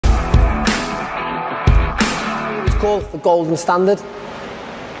call the golden standard.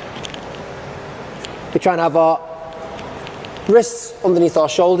 We try and have our wrists underneath our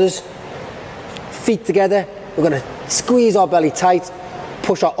shoulders, feet together. We're going to squeeze our belly tight,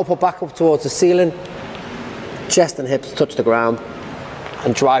 push our upper back up towards the ceiling, chest and hips touch the ground,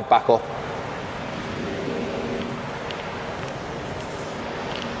 and drive back up.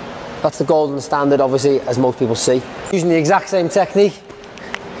 That's the golden standard, obviously, as most people see. Using the exact same technique,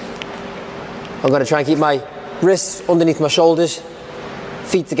 I'm going to try and keep my wrists underneath my shoulders,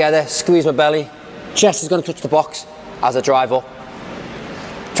 feet together, squeeze my belly, chest is going to touch the box as I drive up.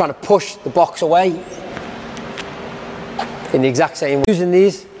 Trying to push the box away in the exact same way. Using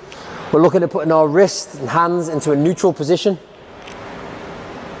these, we're looking at putting our wrists and hands into a neutral position,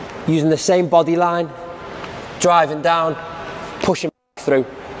 using the same body line, driving down, pushing back through,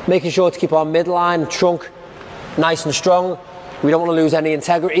 making sure to keep our midline trunk nice and strong. We don't want to lose any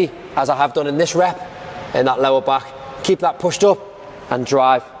integrity, as I have done in this rep, in that lower back. Keep that pushed up and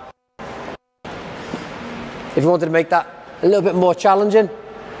drive. If you wanted to make that a little bit more challenging,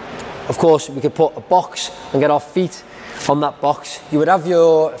 of course, we could put a box and get our feet on that box. You would have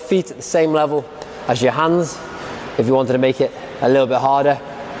your feet at the same level as your hands. If you wanted to make it a little bit harder,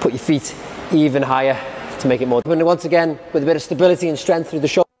 put your feet even higher to make it more. Once again, with a bit of stability and strength through the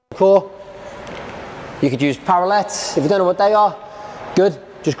shoulder and core. You could use parallettes. If you don't know what they are, good.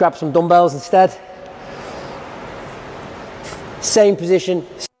 Just grab some dumbbells instead. Same position,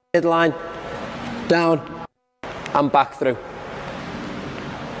 midline, down and back through.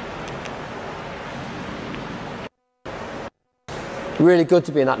 Really good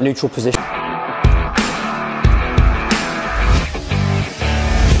to be in that neutral position.